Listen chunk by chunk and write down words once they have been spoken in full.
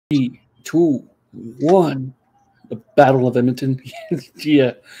Three, two, one. The Battle of Edmonton.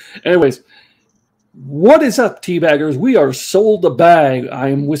 Yeah. Anyways, what is up, teabaggers? We are sold the bag. I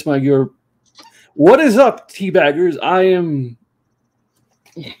am with my gear. What is up, teabaggers? I am.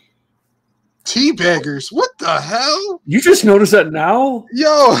 Teabaggers? What the hell? You just noticed that now?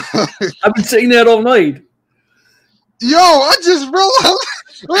 Yo, I've been saying that all night. yo, I just realized.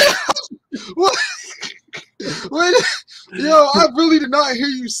 What? Wait, yo, I really did not hear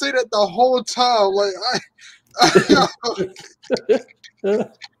you say that the whole time. Like,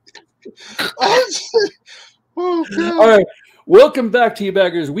 oh, God. All right. Welcome back,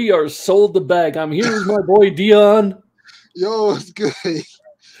 teabaggers. We are sold the bag. I'm here with my boy Dion. Yo, it's good.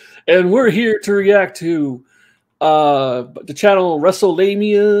 And we're here to react to the channel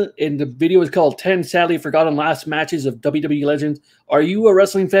WrestleLamia, and the video is called 10 Sadly Forgotten Last Matches of WWE Legends. Are you a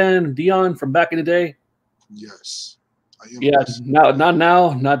wrestling fan, Dion, from back in the day? Yes. I am. Yeah, not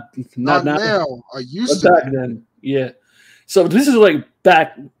now. Not now. I used but to. back then. Yeah. So this is like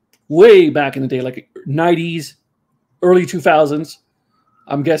way back in the day, like 90s, early 2000s,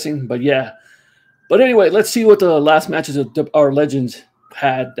 I'm guessing. But yeah. But anyway, let's see what the last matches of our Legends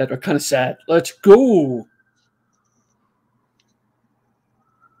had that are kind of sad. Let's go.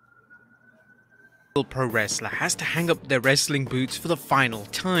 Pro wrestler has to hang up their wrestling boots for the final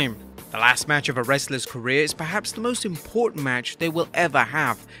time. The last match of a wrestler's career is perhaps the most important match they will ever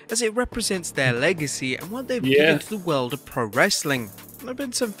have, as it represents their legacy and what they've given to the world of pro wrestling. There have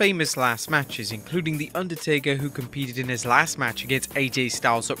been some famous last matches, including The Undertaker, who competed in his last match against AJ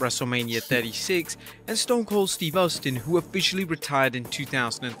Styles at WrestleMania 36, and Stone Cold Steve Austin, who officially retired in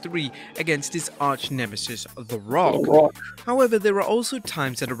 2003 against his arch-nemesis, The Rock. However, there are also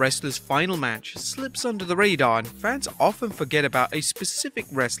times that a wrestler's final match slips under the radar, and fans often forget about a specific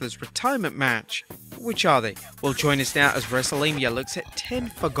wrestler's retirement match. Which are they? Well, join us now as WrestleLamia looks at 10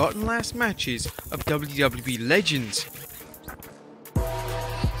 forgotten last matches of WWE Legends.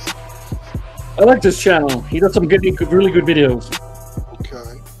 I like this channel. He does some really good videos.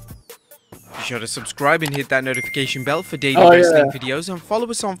 Okay. Be sure to subscribe and hit that notification bell for daily wrestling videos, and follow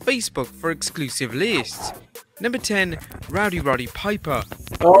us on Facebook for exclusive lists. Number 10, Rowdy Roddy Piper.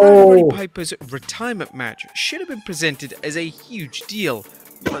 Rowdy Roddy Piper's retirement match should have been presented as a huge deal,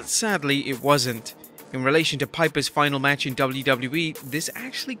 but sadly it wasn't. In relation to Piper's final match in WWE, this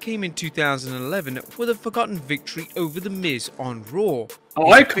actually came in 2011 with a forgotten victory over The Miz on Raw.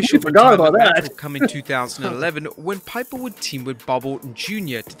 Oh, I completely forgot about that. Would come in 2011 when Piper would team with Bob Orton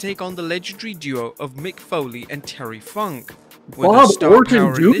Jr. to take on the legendary duo of Mick Foley and Terry Funk. With Bob the star Orton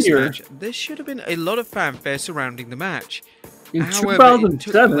power Jr. in this match, there should have been a lot of fanfare surrounding the match. In However, it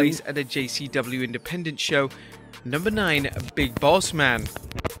took 2007. place at a JCW independent show. Number 9, Big Boss Man.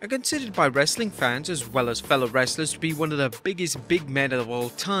 Considered by wrestling fans as well as fellow wrestlers to be one of the biggest big men of all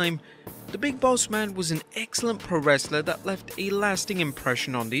time, the Big Boss Man was an excellent pro wrestler that left a lasting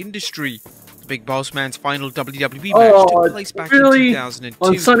impression on the industry. The Big Boss Man's final WWE match took place back in 2002,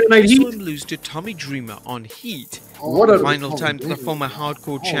 on Sunday Night saw Heat? him lose to Tommy Dreamer on Heat. What The a final time the former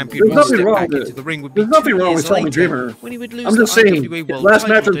hardcore champion There's would nothing step wrong back with into it. the ring would be There's nothing 2 wrong years with Tommy later, Dreamer. when he would lose I'm just the saying, IWA World last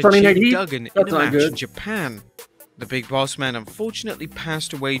match title on to Sunday Jake Night Heat, Duggan in that's a not match good. in Japan. The Big Boss Man unfortunately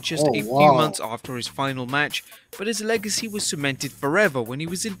passed away just a few wow. months after his final match, but his legacy was cemented forever when he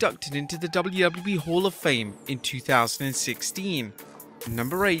was inducted into the WWE Hall of Fame in 2016.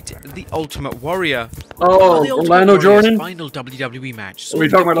 Number 8, The Ultimate Warrior. Oh, The Ultimate Orlando Warrior's Jordan? final WWE match saw Are we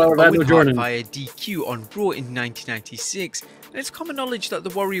him talking about defeat Orlando Owen Jordan? Hart via DQ on Raw in 1996, and it's common knowledge that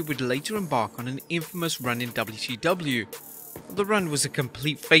the Warrior would later embark on an infamous run in WCW. The run was a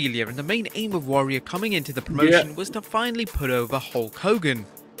complete failure, and the main aim of Warrior coming into the promotion was to finally put over Hulk Hogan.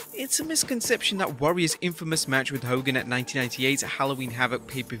 It's a misconception that Warrior's infamous match with Hogan at 1998's Halloween Havoc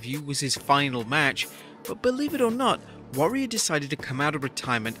pay-per-view was his final match, but believe it or not, Warrior decided to come out of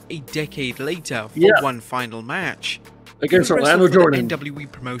retirement a decade later for one final match. Against He Orlando wrestled for Jordan. the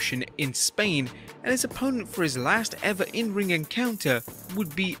NWE promotion in Spain, and his opponent for his last ever in-ring encounter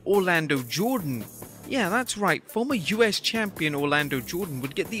would be Orlando Jordan. Yeah, that's right, former US champion Orlando Jordan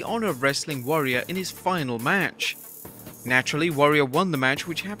would get the honor of wrestling Warrior in his final match. Naturally, Warrior won the match,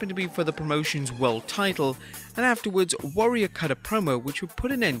 which happened to be for the promotion's world title, and afterwards Warrior cut a promo which would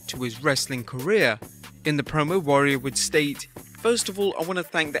put an end to his wrestling career. In the promo, Warrior would state, "First of all, I want to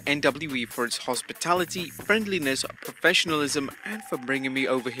thank the NWE for its hospitality, friendliness, professionalism, and for bringing me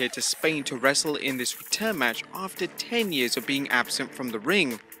over here to Spain to wrestle in this return match after 10 years of being absent from the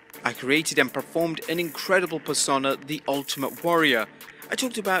ring. I created and performed an incredible persona, the Ultimate Warrior. I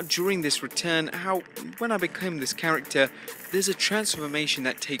talked about during this return how, when I became this character, there's a transformation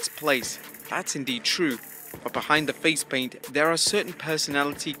that takes place. That's indeed true. But behind the face paint, there are certain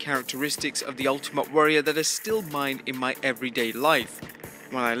personality characteristics of the Ultimate Warrior that are still mine in my everyday life.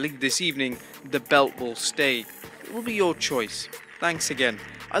 When I leave this evening, the belt will stay. It will be your choice. Thanks again.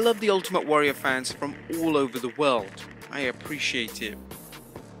 I love the Ultimate Warrior fans from all over the world. I appreciate it.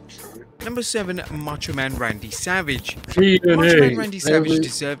 Number 7, Macho Man Randy Savage. Macho Man Randy Savage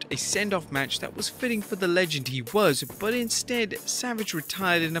deserved a send-off match that was fitting for the legend he was, but instead, Savage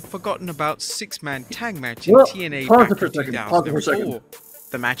retired in a forgotten-about 6-man tag match in TNA back in 2004.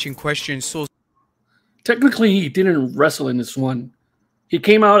 The match in question saw... Technically, he didn't wrestle in this one. He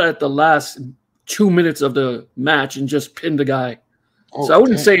came out at the last 2 minutes of the match and just pinned the guy. Oh, so I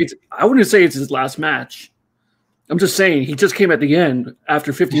wouldn't say it's his last match. I'm just saying he just came at the end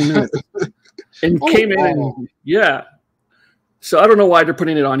after 15 minutes and came in and yeah. So I don't know why they're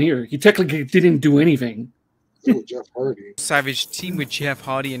putting it on here. He technically didn't do anything. Jeff Hardy. Savage teamed with Jeff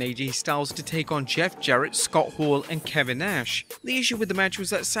Hardy and AJ Styles to take on Jeff Jarrett, Scott Hall, and Kevin Nash. The issue with the match was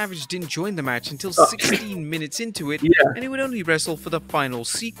that Savage didn't join the match until 16 minutes into it, and he would only wrestle for the final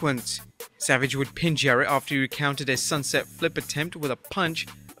sequence. Savage would pin Jarrett after he recountered a sunset flip attempt with a punch.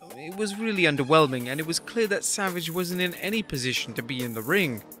 It was really underwhelming, and it was clear that Savage wasn't in any position to be in the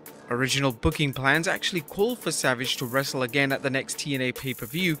ring. Original booking plans actually called for Savage to wrestle again at the next TNA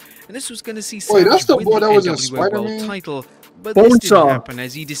pay-per-view, and this was going to see Savage win the NWA World title, but this didn't happen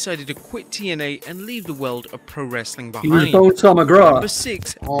as he decided to quit TNA and leave the world of pro wrestling behind. Number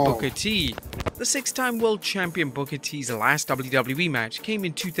 6, Booker T. The 6-time world champion Booker T's last WWE match came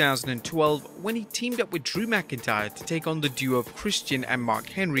in 2012 when he teamed up with Drew McIntyre to take on the duo of Christian and Mark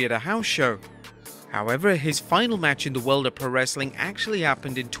Henry at a house show. However, his final match in the world of pro wrestling actually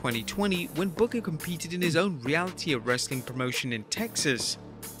happened in 2020 when Booker competed in his own reality of wrestling promotion in Texas.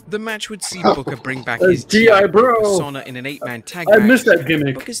 The match would see Booker bring back his G.I. persona in an 8-man tag match. I missed that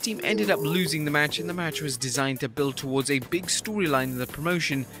gimmick. Booker's team ended up losing the match, and the match was designed to build towards a big storyline in the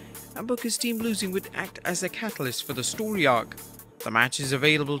promotion, and Booker's team losing would act as a catalyst for the story arc. The match is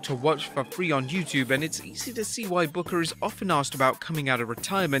available to watch for free on YouTube, and it's easy to see why Booker is often asked about coming out of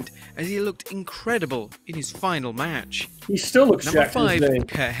retirement, as he looked incredible in his final match. He still looks Number 5,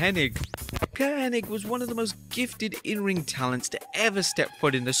 Kurt Hennig. Kurt Hennig was one of the most gifted in-ring talents to ever step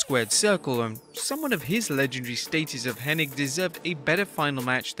foot in the squared circle, and someone of his legendary status of Hennig deserved a better final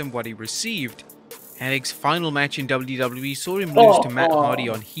match than what he received. Hennig's final match in WWE saw him lose to Matt Hardy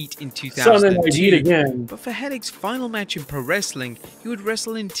on Heat in 2002, but for Hennig's final match in pro wrestling, he would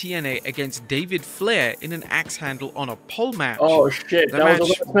wrestle in TNA against David Flair in an axe handle on a pole match. Oh shit, the match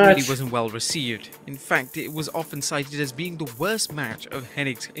really wasn't well received. In fact, it was often cited as being the worst match of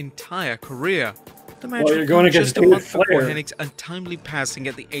Hennig's entire career. The match would come just a month before Hennig's untimely passing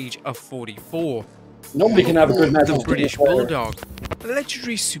at the age of 44. Nobody can have a good match. The British Bulldog. The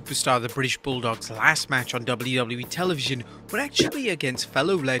legendary superstar, the British Bulldog's last match on WWE television would actually be against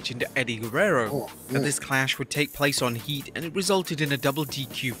fellow legend Eddie Guerrero. This clash would take place on Heat, and it resulted in a double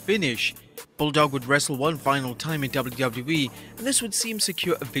DQ finish. Bulldog would wrestle one final time in WWE, and this would see him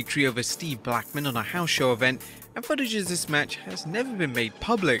secure a victory over Steve Blackman on a house show event, and footage of this match has never been made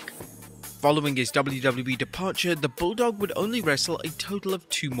public. Following his WWE departure, the Bulldog would only wrestle a total of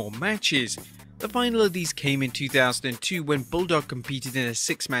 2 more matches. The final of these came in 2002 when Bulldog competed in a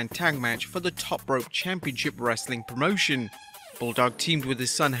 6-man tag match for the Top Rope Championship Wrestling promotion. Bulldog teamed with his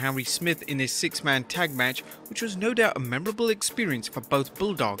son Harry Smith in his 6-man tag match, which was no doubt a memorable experience for both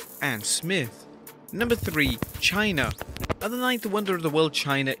Bulldog and Smith. Number 3, Chyna. The 9th wonder of the world,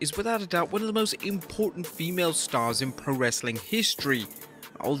 Chyna is without a doubt one of the most important female stars in pro wrestling history.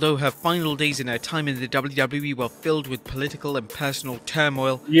 Although her final days in her time in the WWE were filled with political and personal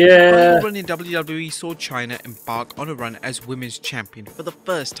turmoil, her final run in WWE saw Chyna embark on a run as women's champion for the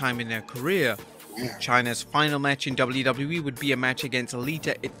first time in her career. Chyna's final match in WWE would be a match against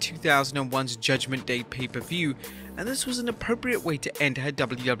Alita at 2001's Judgment Day pay-per-view, and this was an appropriate way to end her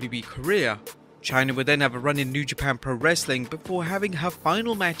WWE career. Chyna would then have a run in New Japan Pro Wrestling before having her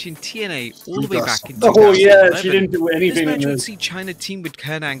final match in TNA all the way back in 2011. Oh yeah, she didn't do anything. This match would see Chyna team with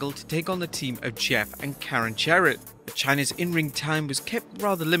Kurt Angle to take on the team of Jeff and Karen Jarrett. But Chyna's in-ring time was kept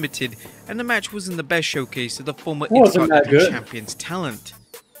rather limited, and the match wasn't the best showcase of the former Intercontinental Champion's talent.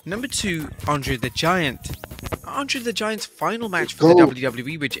 Number 2, Andre the Giant. Andre the Giant's final match for the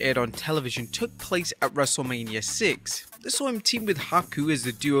WWE, which aired on television, took place at WrestleMania 6. This saw him team with Haku as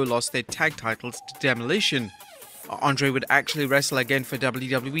the duo lost their tag titles to Demolition. Andre would actually wrestle again for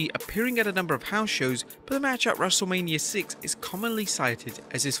WWE, appearing at a number of house shows, but the match at WrestleMania 6 is commonly cited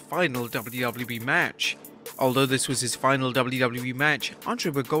as his final WWE match. Although this was his final WWE match,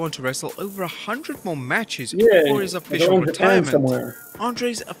 Andre would go on to wrestle over 100 more matches Yeah, before his like official around Japan retirement. somewhere.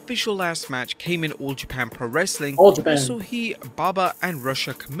 Andre's official last match came in All Japan Pro Wrestling, All Japan. where saw he, Baba, and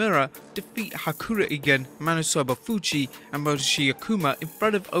Rusha Kimura defeat Hakura Igen, Manasoba Fuji, and Motoshi Akuma in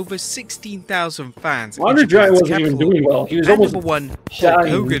front of over 16,000 fans. Andre in Giant Japan's wasn't even capital. doing well. He was And almost number 1, dying. Hulk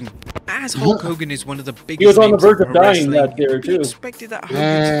Hogan. As Hulk Hogan is one of the biggest He was on the names in verge of pro dying wrestling, that year we too. expected that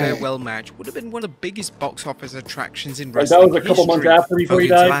Hogan's farewell match would have been one of the biggest box office attractions in Like, wrestling that was a couple months history. after before he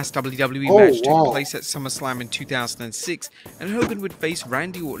Hogan's died. last WWE Oh, match wow. took place at SummerSlam in 2006, and Hogan would face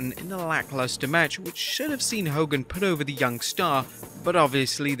Randy Orton in a lackluster match which should have seen Hogan put over the young star, but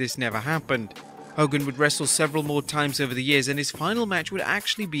obviously this never happened. Hogan would wrestle several more times over the years, and his final match would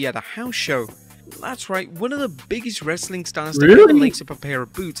actually be at a house show. That's right, one of the biggest wrestling stars to Really? ever lace up a pair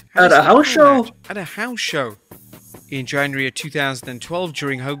of boots had At his a house final show? match at a house show. In January of 2012,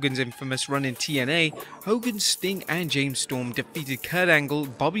 during Hogan's infamous run in TNA, Hogan, Sting, and James Storm defeated Kurt Angle,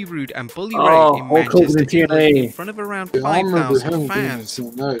 Bobby Roode, and Bully Ray Oh, in Hulk Hogan Manchester, in England, in TNA. front of around Yeah, I remember 5,000 him fans.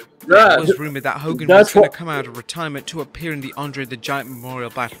 being that. Yeah, It was rumored that Hogan that's was going what- to come out of retirement to appear in the Andre the Giant Memorial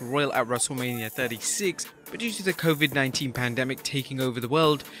Battle Royal at WrestleMania 36, but due to the COVID-19 pandemic taking over the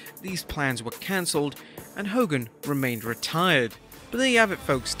world, these plans were cancelled, and Hogan remained retired. But there you have it,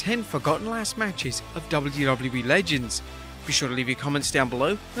 folks, 10 forgotten last matches of WWE legends. Be sure to leave your comments down below,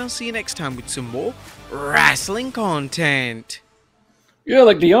 and I'll see you next time with some more wrestling content. Yeah,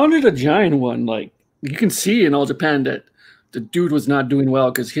 like the Andre the Giant one, like you can see in All Japan that the dude was not doing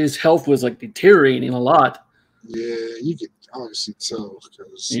well because his health was like deteriorating a lot. Yeah, you could obviously tell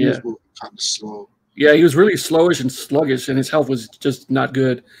because he Yeah. was moving kind of slow. Yeah, he was really slowish and sluggish, and his health was just not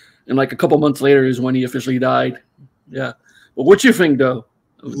good. And like a couple months later is when he officially died. Yeah. But what you think though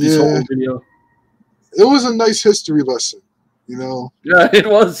of this Yeah. whole video? It was a nice history lesson, you know. Yeah, it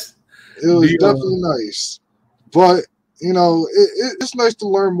was. It was The, definitely nice, but you know, it's nice to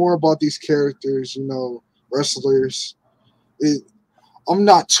learn more about these characters. You know, wrestlers. I'm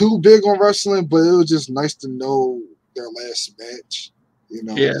not too big on wrestling, but it was just nice to know their last match. You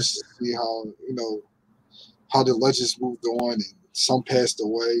know, Yeah. just to see how the legends moved on, and some passed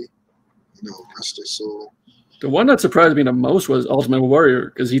away. You know, wrestlers. So The one that surprised me the most was Ultimate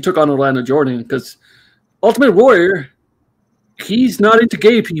Warrior because he took on Orlando Jordan. Because Ultimate Warrior, he's not into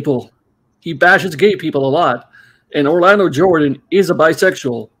gay people. He bashes gay people a lot. And Orlando Jordan is a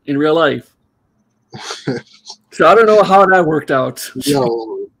bisexual in real life. So I don't know how that worked out.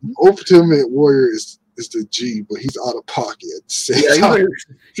 yo, Ultimate Warrior is the G, but he's out of pocket at the same Yeah, time.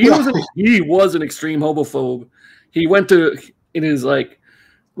 he was an extreme homophobe. He went to in his like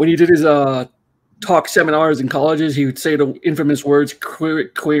when he did his talk seminars in colleges, he would say the infamous words,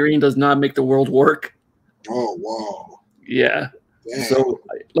 queering does not make the world work. Oh wow. Yeah. Damn. So,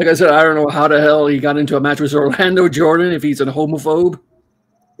 like I said, I don't know how the hell he got into a match with Orlando Jordan if he's a homophobe.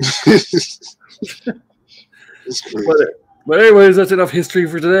 It's crazy. But anyways, that's enough history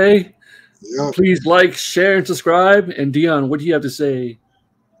for today. Yep. Please like, share, and subscribe. And Dion, what do you have to say?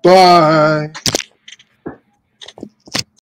 Bye.